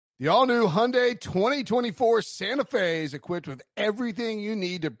The all-new Hyundai 2024 Santa Fe is equipped with everything you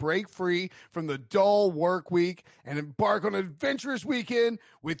need to break free from the dull work week and embark on an adventurous weekend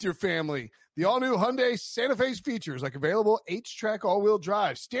with your family. The all-new Hyundai Santa Fe's features like available H-Track all-wheel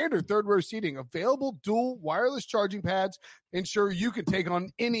drive, standard third-row seating, available dual wireless charging pads, ensure you can take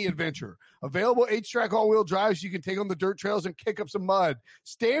on any adventure. Available H-Track all-wheel drives, you can take on the dirt trails and kick up some mud.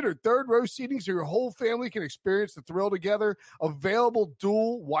 Standard third-row seating so your whole family can experience the thrill together. Available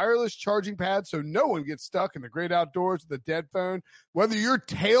dual wireless charging pads so no one gets stuck in the great outdoors with a dead phone. Whether you're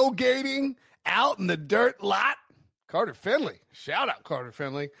tailgating out in the dirt lot, Carter Finley, shout out Carter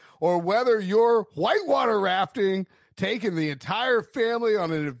Finley, or whether you're whitewater rafting, taking the entire family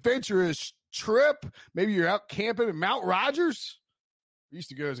on an adventurous trip, maybe you're out camping at Mount Rogers. I used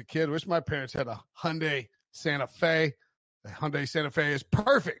to go as a kid. Wish my parents had a Hyundai Santa Fe. The Hyundai Santa Fe is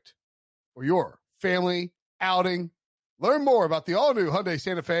perfect for your family outing. Learn more about the all-new Hyundai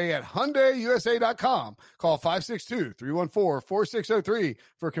Santa Fe at HyundaiUSA.com. Call 562-314-4603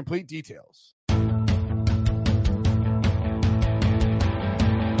 for complete details.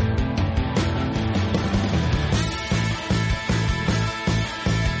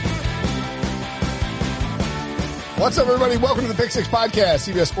 What's up, everybody? Welcome to the Pick Six Podcast,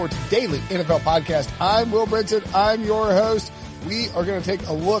 CBS Sports Daily NFL Podcast. I'm Will Brinson. I'm your host. We are going to take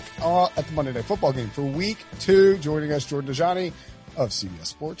a look at the Monday Night Football game for Week 2. Joining us, Jordan Dajani of CBS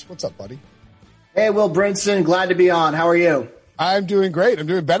Sports. What's up, buddy? Hey, Will Brinson. Glad to be on. How are you? I'm doing great. I'm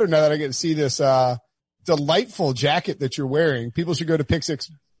doing better now that I get to see this delightful jacket that you're wearing. People should go to Pick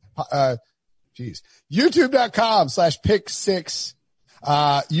Six. YouTube.com/Pick Six.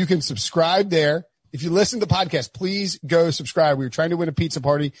 You can subscribe there. If you listen to the podcast, please go subscribe. We were trying to win a pizza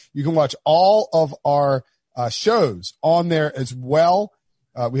party. You can watch all of our shows on there as well.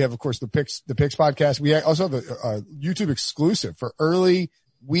 We have, of course, the Picks podcast. We also have a YouTube exclusive for early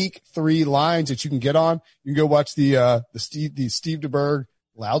Week 3 lines that you can get on. You can go watch the Steve DeBerg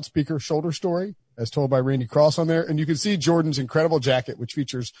loudspeaker shoulder story as told by Randy Cross on there. And you can see Jordan's incredible jacket, which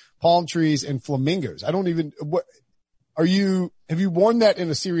features palm trees and flamingos. Have you worn that in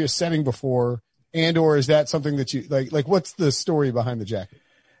a serious setting before? And or is that something that you like what's the story behind the jacket?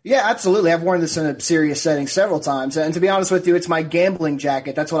 Yeah, absolutely. I've worn this in a serious setting several times. And to be honest with you, it's my gambling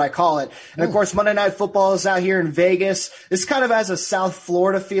jacket. That's what I call it. And of course, Monday Night Football is out here in Vegas. This kind of has a South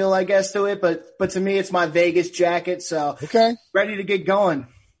Florida feel, I guess, to it. But to me, it's my Vegas jacket. So okay, ready to get going.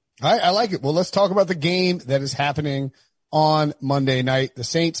 All right, I like it. Well, let's talk about the game that is happening on Monday night. The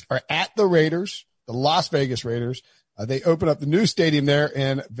Saints are at the Raiders, the Las Vegas Raiders. They open up the new stadium there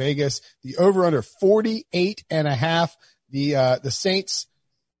in Vegas. The over-under 48.5. The Saints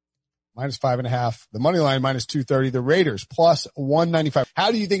minus 5.5. The money line minus 230. The Raiders plus 195. How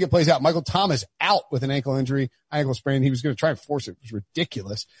do you think it plays out? Michael Thomas out with an ankle sprain. He was going to try and force it. It was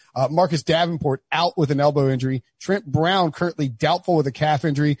ridiculous. Marcus Davenport out with an elbow injury. Trent Brown currently doubtful with a calf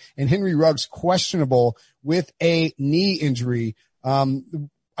injury, and Henry Ruggs questionable with a knee injury.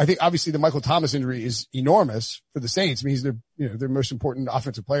 I think obviously the Michael Thomas injury is enormous for the Saints. I mean, he's their most important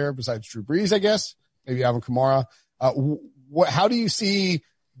offensive player besides Drew Brees, I guess, maybe Alvin Kamara. How do you see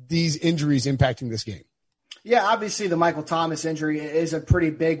these injuries impacting this game? Yeah, obviously the Michael Thomas injury is a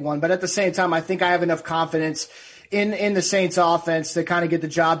pretty big one, but at the same time, I think I have enough confidence in the Saints offense to kind of get the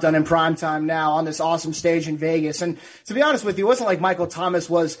job done in prime time now on this awesome stage in Vegas. And to be honest with you, it wasn't like Michael Thomas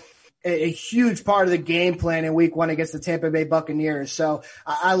was a huge part of the game plan in Week 1 against the Tampa Bay Buccaneers. So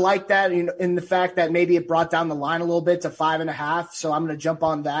I like that in the fact that maybe it brought down the line a little bit to 5.5. So I'm going to jump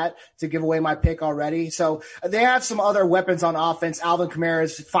on that to give away my pick already. So they have some other weapons on offense. Alvin Kamara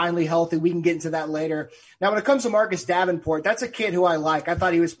is finally healthy. We can get into that later. Now, when it comes to Marcus Davenport, that's a kid who I like. I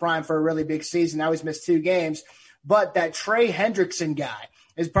thought he was primed for a really big season. Now he's missed 2 games. But that Trey Hendrickson guy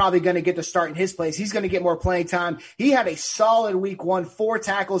is probably going to get the start in his place. He's going to get more playing time. He had a solid Week 1, 4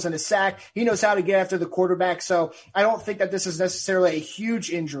 tackles and a sack. He knows how to get after the quarterback. So I don't think that this is necessarily a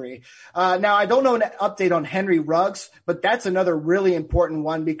huge injury. Now, I don't know an update on Henry Ruggs, but that's another really important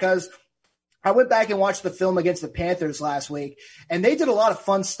one because I went back and watched the film against the Panthers last week, and they did a lot of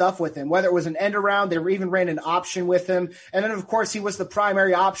fun stuff with him, whether it was an end around, they even ran an option with him. And then, of course, he was the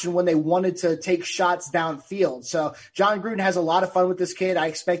primary option when they wanted to take shots downfield. So John Gruden has a lot of fun with this kid. I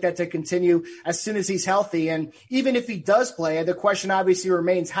expect that to continue as soon as he's healthy. And even if he does play, the question obviously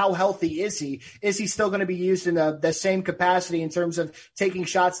remains, how healthy is he? Is he still going to be used in the same capacity in terms of taking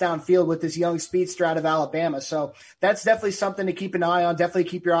shots downfield with this young speedster out of Alabama? So that's definitely something to keep an eye on. Definitely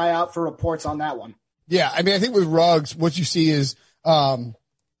keep your eye out for reports on that one. Yeah, I mean, I think with Ruggs, what you see is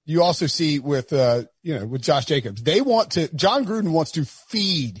you also see with with Josh Jacobs. John Gruden wants to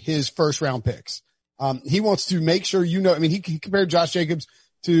feed his first round picks. He wants to make sure I mean, he compared Josh Jacobs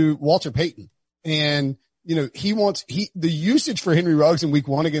to Walter Payton. And, the usage for Henry Ruggs in week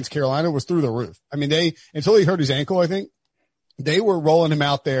 1 against Carolina was through the roof. I mean, until he hurt his ankle, I think, they were rolling him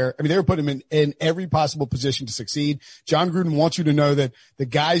out there. I mean, they were putting him in every possible position to succeed. John Gruden wants you to know that the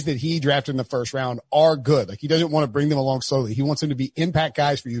guys that he drafted in the first round are good. Like, he doesn't want to bring them along slowly. He wants them to be impact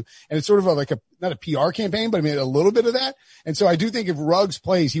guys for you. And it's sort of not a PR campaign, but I mean, a little bit of that. And so I do think if Ruggs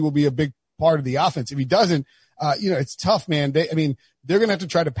plays, he will be a big part of the offense. If he doesn't, it's tough, man. They're going to have to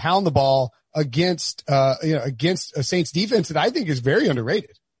try to pound the ball against a Saints defense that I think is very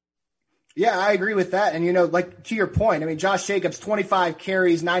underrated. Yeah, I agree with that. And, to your point, I mean, Josh Jacobs, 25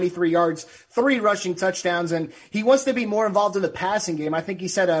 carries, 93 yards, 3 rushing touchdowns, and he wants to be more involved in the passing game. I think he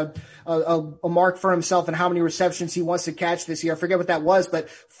set a mark for himself in how many receptions he wants to catch this year. I forget what that was, but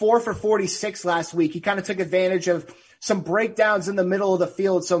 4 for 46 last week. He kind of took advantage of some breakdowns in the middle of the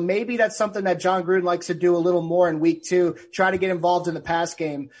field. So maybe that's something that John Gruden likes to do a little more in week 2, try to get involved in the pass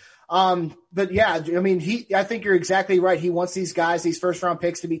game. But yeah, I mean, I think you're exactly right. He wants these guys, these first round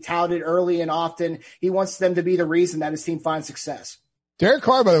picks, to be touted early and often. He wants them to be the reason that his team finds success. Derek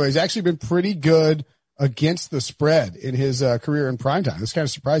Carr, by the way, has actually been pretty good against the spread in his career in primetime. It's kind of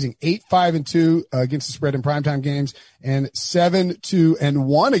surprising. 8-5-2 against the spread in primetime games, and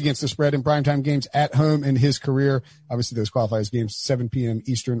 7-2-1 against the spread in primetime games at home in his career. Obviously, those qualify as games 7 p.m.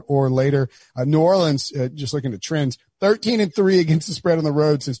 Eastern or later. New Orleans, just looking at trends, 13-3 against the spread on the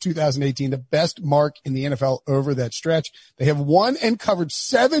road since 2018, the best mark in the NFL over that stretch. They have won and covered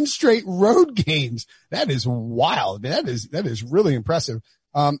 7 straight road games. That is wild. That is really impressive.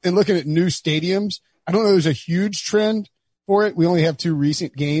 And looking at new stadiums, I don't know, there's a huge trend for it. We only have 2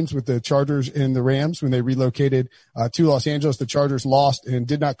 recent games with the Chargers and the Rams. When they relocated to Los Angeles, the Chargers lost and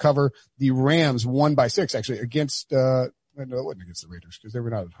did not cover. The Rams won by 6, actually, against no, it wasn't against the Raiders because they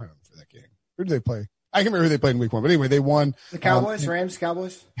were not at home for that game. Who did they play? I can't remember who they played in week 1, but anyway, they won. The Cowboys, Rams,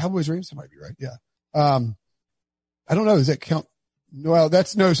 Cowboys? Rams, that might be right, yeah. I don't know, does that count? Well,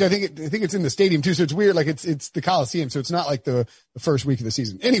 so I think it's in the stadium too, so it's weird, like it's the Coliseum, so it's not like the first week of the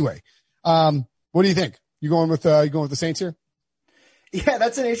season. Anyway, what do you think? You going with the Saints here? Yeah,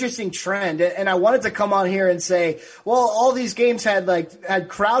 that's an interesting trend. And I wanted to come on here and say, well, all these games had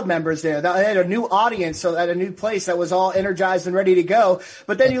crowd members there. They had a new audience, so at a new place that was all energized and ready to go.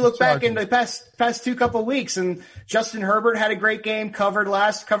 But then you look back in the past 2 couple of weeks, and Justin Herbert had a great game, covered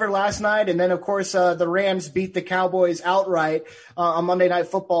last night. And then, of course, the Rams beat the Cowboys outright on Monday Night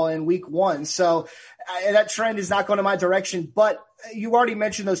Football in week 1. So that trend is not going in my direction, but you already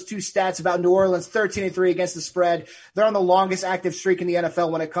mentioned those 2 stats about New Orleans, 13-3 against the spread. They're on the longest active streak in the NFL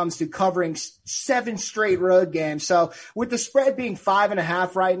when it comes to covering 7 straight road games. So with the spread being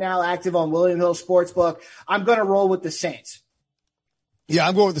 5.5 right now, active on William Hill Sportsbook, I'm going to roll with the Saints. Yeah,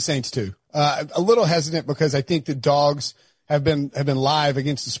 I'm going with the Saints too. A little hesitant because I think the dogs have been live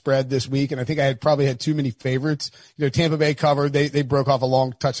against the spread this week, and I think I probably had too many favorites. Tampa Bay covered. They broke off a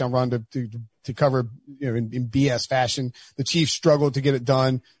long touchdown run to cover, in BS fashion. The Chiefs struggled to get it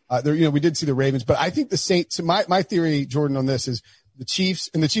done. We did see the Ravens, but I think the Saints, my theory, Jordan, on this is the Chiefs,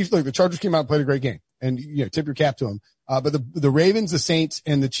 look, the Chargers came out and played a great game, and, tip your cap to them. But the Ravens, the Saints,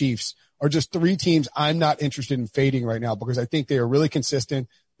 and the Chiefs are just 3 teams I'm not interested in fading right now because I think they are really consistent.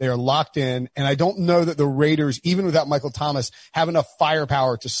 They are locked in, and I don't know that the Raiders, even without Michael Thomas, have enough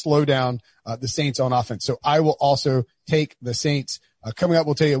firepower to slow down the Saints on offense. So I will also take the Saints. Coming up,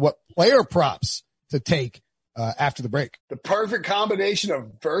 we'll tell you what player props to take after the break. The perfect combination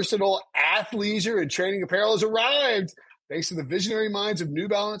of versatile athleisure and training apparel has arrived. Thanks to the visionary minds of New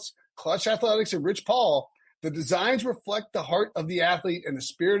Balance, Clutch Athletics, and Rich Paul, the designs reflect the heart of the athlete and the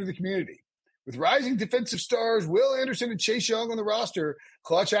spirit of the community. With rising defensive stars Will Anderson and Chase Young on the roster,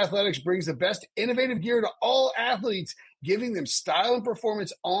 Clutch Athletics brings the best innovative gear to all athletes, giving them style and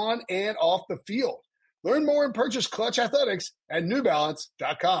performance on and off the field. Learn more and purchase Clutch Athletics at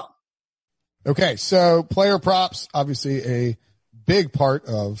newbalance.com. Okay, so player props, obviously a big part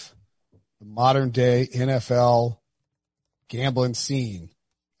of the modern day NFL gambling scene.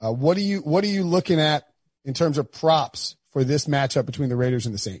 What are you looking at in terms of props for this matchup between the Raiders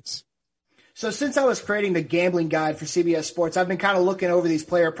and the Saints? So since I was creating the gambling guide for CBS Sports, I've been kind of looking over these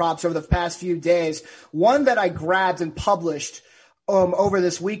player props over the past few days. One that I grabbed and published over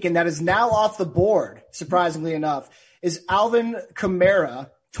this weekend that is now off the board, surprisingly enough, is Alvin Kamara,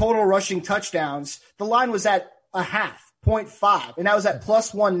 total rushing touchdowns. The line was at 0.5, and that was at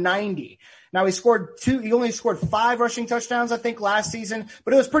plus 190. Now he only scored 5 rushing touchdowns, I think, last season,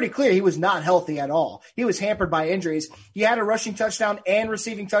 but it was pretty clear he was not healthy at all. He was hampered by injuries. He had a rushing touchdown and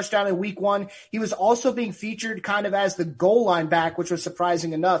receiving touchdown in week 1. He was also being featured kind of as the goal line back, which was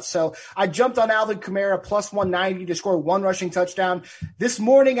surprising enough. So I jumped on Alvin Kamara plus 190 to score 1 rushing touchdown. This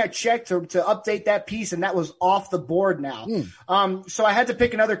morning I checked to update that piece, and that was off the board now. So I had to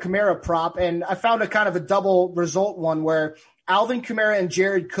pick another Kamara prop, and I found a kind of a double result one where Alvin Kamara and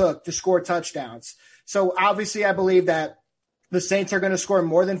Jared Cook to score touchdowns. So obviously I believe that the Saints are going to score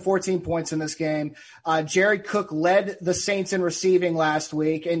more than 14 points in this game. Jared Cook led the Saints in receiving last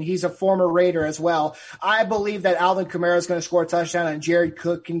week, and he's a former Raider as well. I believe that Alvin Kamara is going to score a touchdown, and Jared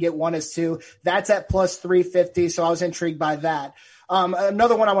Cook can get 1 as 2. That's at plus 350, so I was intrigued by that.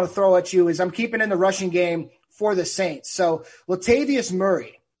 Another one I want to throw at you is I'm keeping in the rushing game for the Saints. So Latavius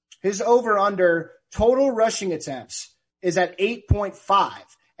Murray, his over-under total rushing attempts is at 8.5.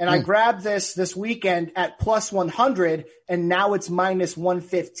 And I grabbed this weekend at plus 100, and now it's minus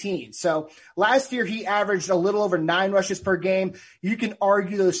 115. So last year he averaged a little over 9 rushes per game. You can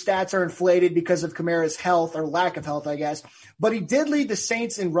argue those stats are inflated because of Kamara's health or lack of health, I guess. But he did lead the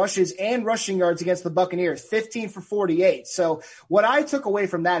Saints in rushes and rushing yards against the Buccaneers, 15 for 48. So what I took away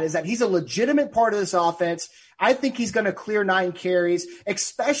from that is that he's a legitimate part of this offense. I think he's going to clear 9 carries,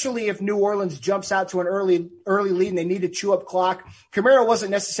 especially if New Orleans jumps out to an early lead and they need to chew up clock. Kamara wasn't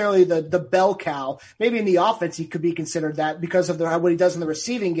necessarily the bell cow. Maybe in the offense he could be considered that because of what he does in the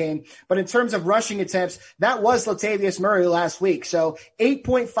receiving game. But in terms of rushing attempts, that was Latavius Murray last week. So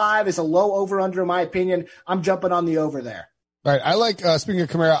 8.5 is a low over-under in my opinion. I'm jumping on the over there. All right. I like, speaking of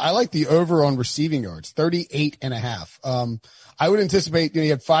Kamara, I like the over on receiving yards, 38.5. I would anticipate, he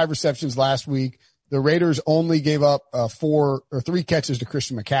had 5 receptions last week. The Raiders only gave up 3 catches to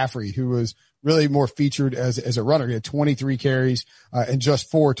Christian McCaffrey, who was really more featured as a runner. He had 23 carries and just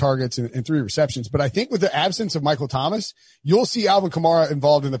 4 targets and 3 receptions. But I think with the absence of Michael Thomas, you'll see Alvin Kamara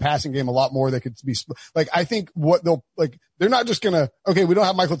involved in the passing game a lot more. That could be like, I think what they're not just gonna, okay, we don't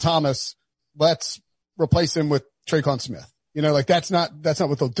have Michael Thomas, let's replace him with Tre'Quan Smith. That's not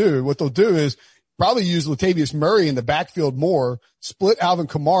what they'll do. What they'll do is probably use Latavius Murray in the backfield more, split Alvin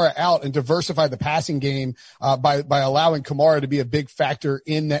Kamara out, and diversify the passing game by allowing Kamara to be a big factor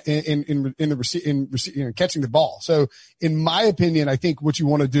in catching the ball. So, in my opinion, I think what you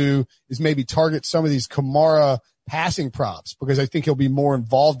want to do is maybe target some of these Kamara passing props because I think he'll be more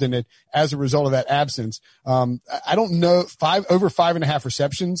involved in it as a result of that absence. I don't know, over 5.5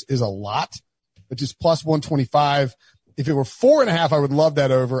 receptions is a lot, which is plus 125. If it were 4.5, I would love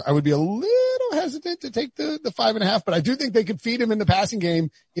that over. I would be a little hesitant to take the 5.5, but I do think they could feed him in the passing game,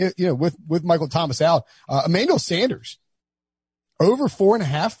 with Michael Thomas out. Emmanuel Sanders, over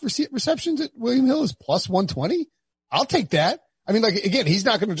 4.5 receptions at William Hill is plus 120. I'll take that. I mean, again, he's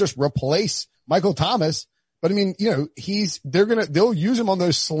not going to just replace Michael Thomas, but I mean, they'll use him on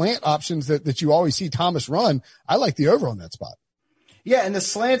those slant options that you always see Thomas run. I like the over on that spot. Yeah, and the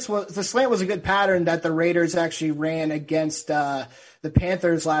slant was a good pattern that the Raiders actually ran against the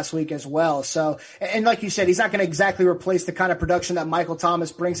Panthers last week as well. So, and like you said, he's not going to exactly replace the kind of production that Michael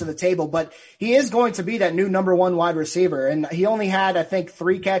Thomas brings to the table, but he is going to be that new number 1 wide receiver. And he only had, I think,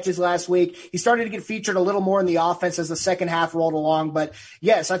 3 catches last week. He started to get featured a little more in the offense as the second half rolled along. But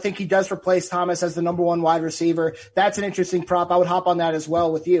yes, I think he does replace Thomas as the number 1 wide receiver. That's an interesting prop. I would hop on that as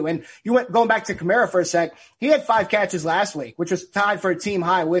well with you. And going back to Kamara for a sec, he had 5 catches last week, which was tied for a team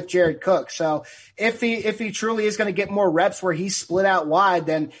high with Jared Cook. So if he truly is going to get more reps where he's split out wide,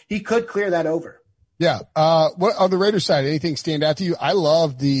 then he could clear that over. Yeah. What on the Raiders side, anything stand out to you? I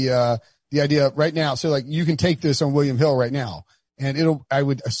love the idea right now. So you can take this on William Hill right now and I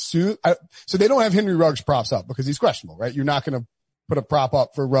would assume, so they don't have Henry Ruggs props up because he's questionable, right? You're not going to put a prop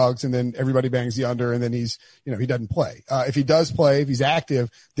up for Ruggs and then everybody bangs the under and then he doesn't play. If he does play, if he's active,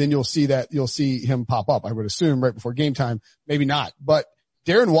 then you'll see him pop up, I would assume right before game time, maybe not, but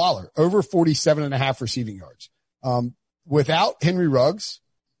Darren Waller over 47.5 receiving yards. Without Henry Ruggs,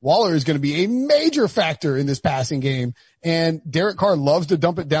 Waller is going to be a major factor in this passing game. And Derek Carr loves to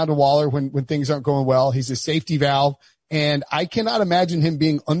dump it down to Waller when things aren't going well. He's a safety valve. And I cannot imagine him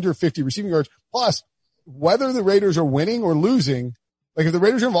being under 50 receiving yards. Plus, whether the Raiders are winning or losing, if the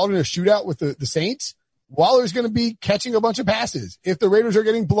Raiders are involved in a shootout with the Saints, Waller's going to be catching a bunch of passes. If the Raiders are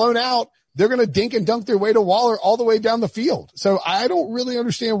getting blown out, they're going to dink and dunk their way to Waller all the way down the field. So I don't really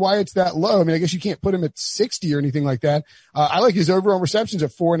understand why it's that low. I mean, I guess you can't put him at 60 or anything like that. I like his over on receptions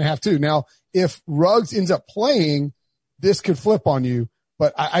at 4.5 too. Now, if Ruggs ends up playing, this could flip on you.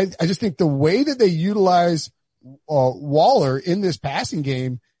 But I just think the way that they utilize Waller in this passing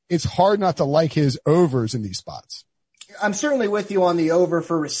game, it's hard not to like his overs in these spots. I'm certainly with you on the over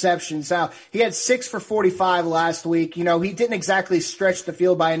for receptions. Now, he had 6 for 45 last week. You know, he didn't exactly stretch the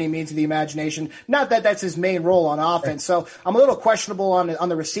field by any means of the imagination. Not that that's his main role on offense. So I'm a little questionable on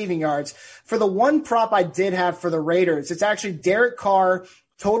the receiving yards. For the one prop I did have for the Raiders, it's actually Derek Carr,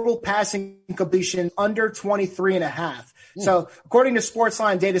 total passing completion under 23.5. So according to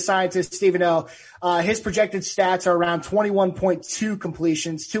Sportsline data scientist Stephen O., his projected stats are around 21.2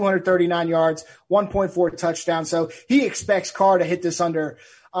 completions, 239 yards, 1.4 touchdowns. So he expects Carr to hit this under.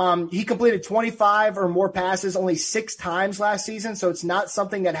 He completed 25 or more passes only 6 times last season, so it's not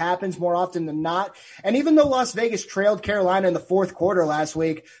something that happens more often than not. And even though Las Vegas trailed Carolina in the fourth quarter last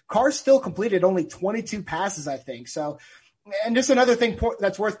week, Carr still completed only 22 passes, I think. So, and just another thing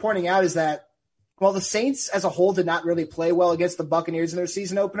that's worth pointing out is that while the Saints as a whole did not really play well against the Buccaneers in their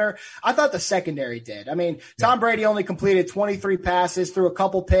season opener, I thought the secondary did. I mean, Tom Brady only completed 23 passes, threw a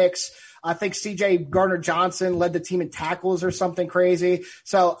couple picks. I think C.J. Gardner-Johnson led the team in tackles or something crazy.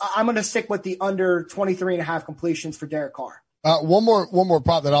 So I'm going to stick with the under 23.5 completions for Derek Carr. One more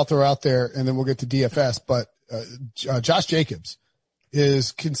prop that I'll throw out there, and then we'll get to DFS. But Josh Jacobs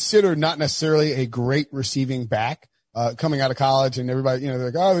is considered not necessarily a great receiving back. Coming out of college, and everybody, they're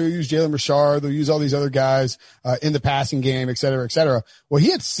like, oh, they'll use Jalen Richard, they'll use all these other guys, in the passing game, et cetera, et cetera. Well,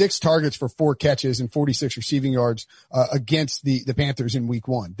 he had 6 targets for 4 catches and 46 receiving yards, against the Panthers in week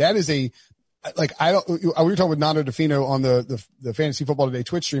 1. That is we were talking with Nando DeFino on the Fantasy Football Today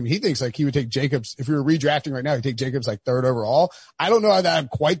Twitch stream. He thinks like he would take Jacobs. If we were redrafting right now, he'd take Jacobs like 3rd overall. I don't know that I'm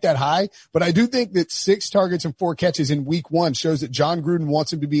quite that high, but I do think that 6 targets and 4 catches in week 1 shows that John Gruden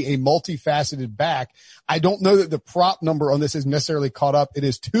wants him to be a multifaceted back. I don't know that the prop number on this is necessarily caught up. It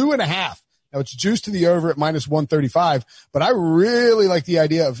is 2.5. Now it's juiced to the over at -135, but I really like the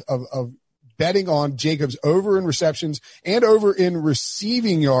idea of betting on Jacobs over in receptions and over in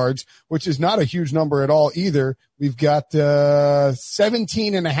receiving yards, which is not a huge number at all either. We've got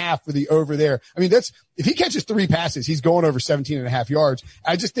 17.5 for the over there. I mean, if he catches 3 passes, he's going over 17.5 yards.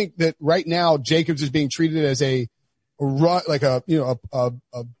 I just think that right now Jacobs is being treated as a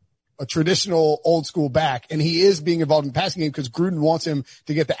traditional old school back, and he is being involved in the passing game because Gruden wants him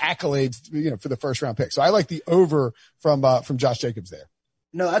to get the accolades, for the first round pick. So I like the over from Josh Jacobs there.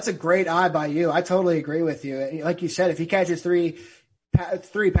 No, that's a great eye by you. I totally agree with you. Like you said, if he catches 3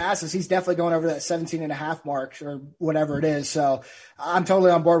 passes, he's definitely going over that 17.5 mark or whatever it is. So I'm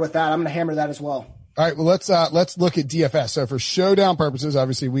totally on board with that. I'm going to hammer that as well. All right. Well, let's look at DFS. So for showdown purposes,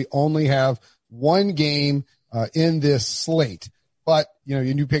 obviously we only have one game, in this slate. But, we're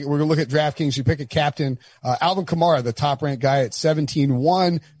going to look at DraftKings. You pick a captain. Alvin Kamara, the top ranked guy at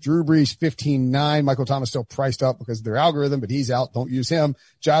 17-1. Drew Brees, 15-9. Michael Thomas still priced up because of their algorithm, but he's out. Don't use him.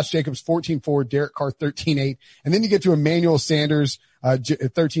 Josh Jacobs, 14-4. Derek Carr, 13-8. And then you get to Emmanuel Sanders,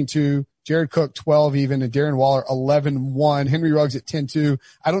 13-2. Jared Cook, 12 even. And Darren Waller, 11-1. Henry Ruggs at 10-2.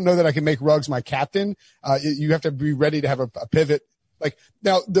 I don't know that I can make Ruggs my captain. You have to be ready to have a pivot. Like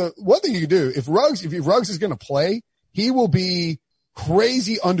now, the one thing you can do, if Ruggs is going to play, he will be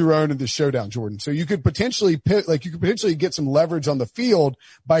crazy under-owned in the showdown, Jordan. So you could potentially get some leverage on the field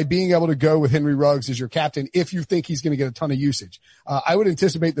by being able to go with Henry Ruggs as your captain if you think he's going to get a ton of usage. I would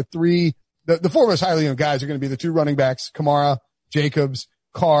anticipate the 4 most highly owned guys are going to be the 2 running backs, Kamara, Jacobs,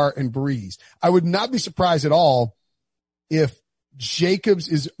 Carr, and Brees. I would not be surprised at all if Jacobs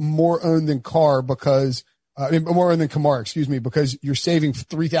is more owned than Carr because more than Kamara, because you're saving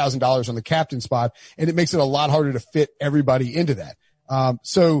 $3,000 on the captain spot, and it makes it a lot harder to fit everybody into that.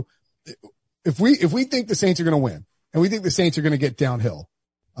 So if we think the Saints are going to win, and we think the Saints are going to get downhill,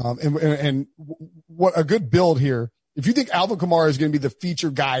 and what a good build here. If you think Alvin Kamara is going to be the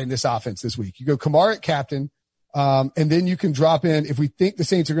feature guy in this offense this week, you go Kamara at captain, and then you can drop in. If we think the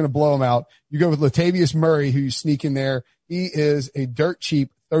Saints are going to blow him out, you go with Latavius Murray, who you sneak in there. He is a dirt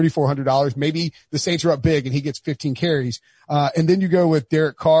cheap $3,400. Maybe the Saints are up big and he gets 15 carries. And then you go with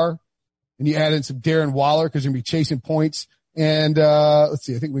Derek Carr and you add in some Darren Waller because you're going to be chasing points. And, let's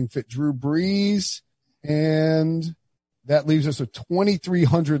see, I think we can fit Drew Brees, and that leaves us with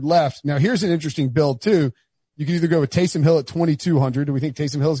 2,300 left. Now here's an interesting build too. You can either go with Taysom Hill at 2,200. Do we think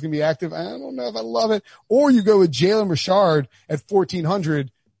Taysom Hill is going to be active? I don't know if I love it. Or you go with Jalen Richard at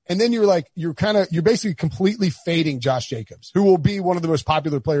 1,400. And then you're basically completely fading Josh Jacobs, who will be one of the most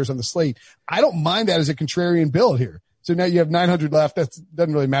popular players on the slate. I don't mind that as a contrarian build here. So now you have 900 left. That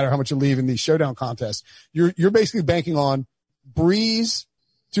doesn't really matter how much you leave in these showdown contests. You're basically banking on Brees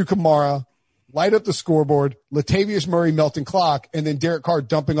to Kamara, light up the scoreboard, Latavius Murray melting clock, and then Derek Carr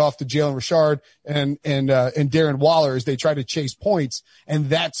dumping off to Jalen Richard and Darren Waller as they try to chase points. And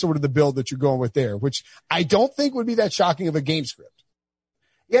that's sort of the build that you're going with there, which I don't think would be that shocking of a game script.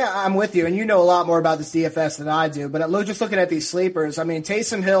 Yeah, I'm with you. And you know a lot more about this DFS than I do. But just looking at these sleepers, I mean,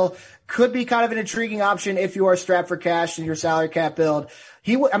 Taysom Hill could be kind of an intriguing option if you are strapped for cash in your salary cap build.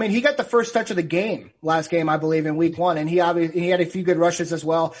 He got the first touch of the game last game, I believe, in week 1, and he had a few good rushes as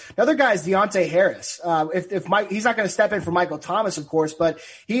well. Another guy is Deontay Harris. He's not going to step in for Michael Thomas, of course, but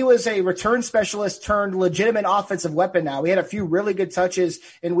he was a return specialist turned legitimate offensive weapon now. He had a few really good touches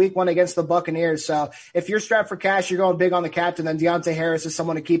in week 1 against the Buccaneers. So if you're strapped for cash, you're going big on the captain, then Deontay Harris is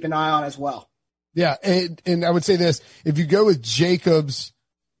someone to keep an eye on as well. Yeah. And I would say this, if you go with Jacobs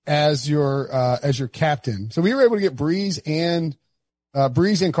as your captain, so we were able to get Breeze and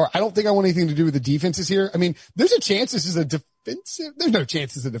Carr. I don't think I want anything to do with the defenses here. I mean, there's a chance this is there's no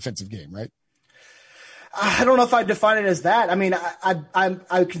chance it's a defensive game, right? I don't know if I'd define it as that. I mean,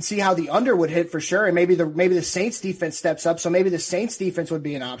 I can see how the under would hit for sure. And maybe the Saints defense steps up. So maybe the Saints defense would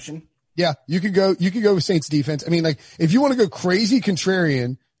be an option. Yeah. You could go with Saints defense. I mean, like if you want to go crazy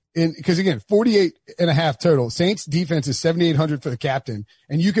contrarian, because again, 48.5 total. Saints defense is 7,800 for the captain,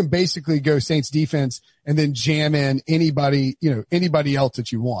 and you can basically go Saints defense and then jam in anybody else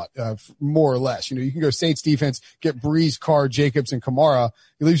that you want, more or less. You can go Saints defense, get Breeze, Carr, Jacobs, and Kamara.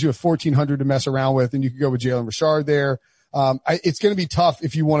 It leaves you with 1,400 to mess around with, and you can go with Jalen Richard there. It's going to be tough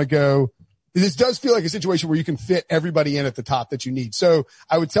if you want to go. This does feel like a situation where you can fit everybody in at the top that you need. So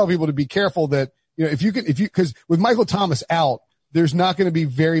I would tell people to be careful that, because with Michael Thomas out, there's not going to be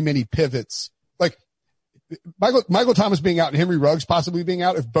very many pivots. Like Michael Thomas being out and Henry Ruggs possibly being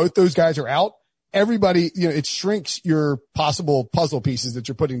out. If both those guys are out, everybody, it shrinks your possible puzzle pieces that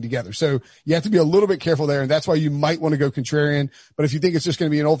you're putting together. So you have to be a little bit careful there. And that's why you might want to go contrarian. But if you think it's just going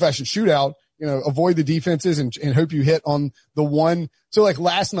to be an old fashioned shootout, avoid the defenses and hope you hit on the one. So like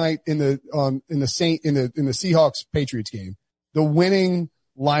last night in the Seahawks Patriots game, the winning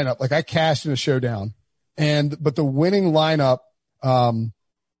lineup, like I cashed in a showdown but the winning lineup, in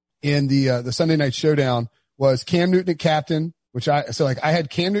the Sunday night showdown was Cam Newton at captain, I had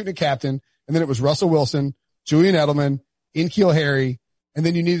Cam Newton at captain, and then it was Russell Wilson, Julian Edelman, N'Keal Harry, and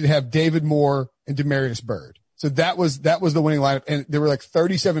then you needed to have David Moore and Demarius Byrd. So that was the winning lineup. And there were like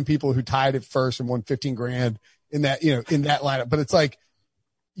 37 people who tied at first and won $15,000 in that lineup. But it's like,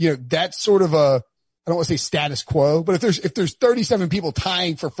 that's sort of I don't want to say status quo, but if there's 37 people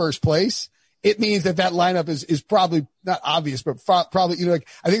tying for first place, it means that lineup is probably not obvious, but probably, I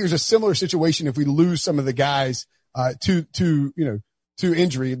think there's a similar situation if we lose some of the guys, to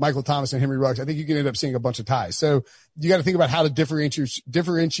injury, Michael Thomas and Henry Ruggs. I think you can end up seeing a bunch of ties. So you got to think about how to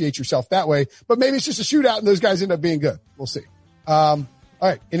differentiate yourself that way, but maybe it's just a shootout and those guys end up being good. We'll see. All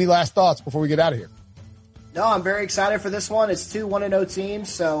right. Any last thoughts before we get out of here? No, I'm very excited for this one. It's 2 1-0 teams.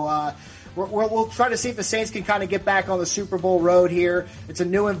 So, we'll try to see if the Saints can kind of get back on the Super Bowl road here. It's a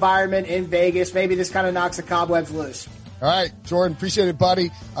new environment in Vegas. Maybe this kind of knocks the cobwebs loose. All right, Jordan, appreciate it, buddy.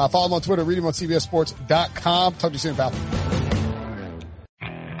 Follow him on Twitter, read him on CBSSports.com. Talk to you soon, pal.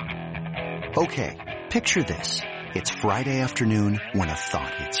 Okay, picture this. It's Friday afternoon when a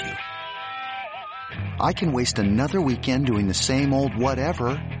thought hits you. I can waste another weekend doing the same old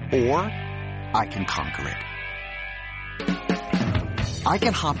whatever, or I can conquer it. I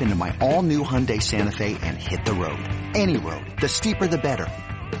can hop into my all-new Hyundai Santa Fe and hit the road. Any road. The steeper, the better.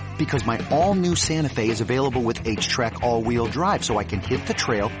 Because my all-new Santa Fe is available with H-Track all-wheel drive, so I can hit the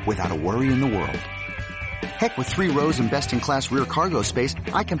trail without a worry in the world. Heck, with 3 rows and best-in-class rear cargo space,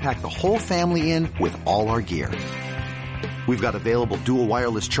 I can pack the whole family in with all our gear. We've got available dual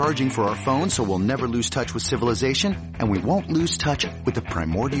wireless charging for our phones, so we'll never lose touch with civilization, and we won't lose touch with the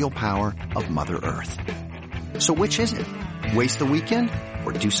primordial power of Mother Earth. So which is it? Waste the weekend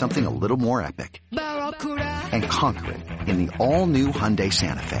or do something a little more epic? And conquer it in the all-new Hyundai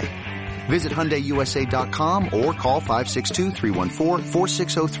Santa Fe. Visit HyundaiUSA.com or call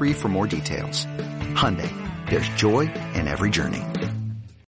 562-314-4603 for more details. Hyundai, there's joy in every journey.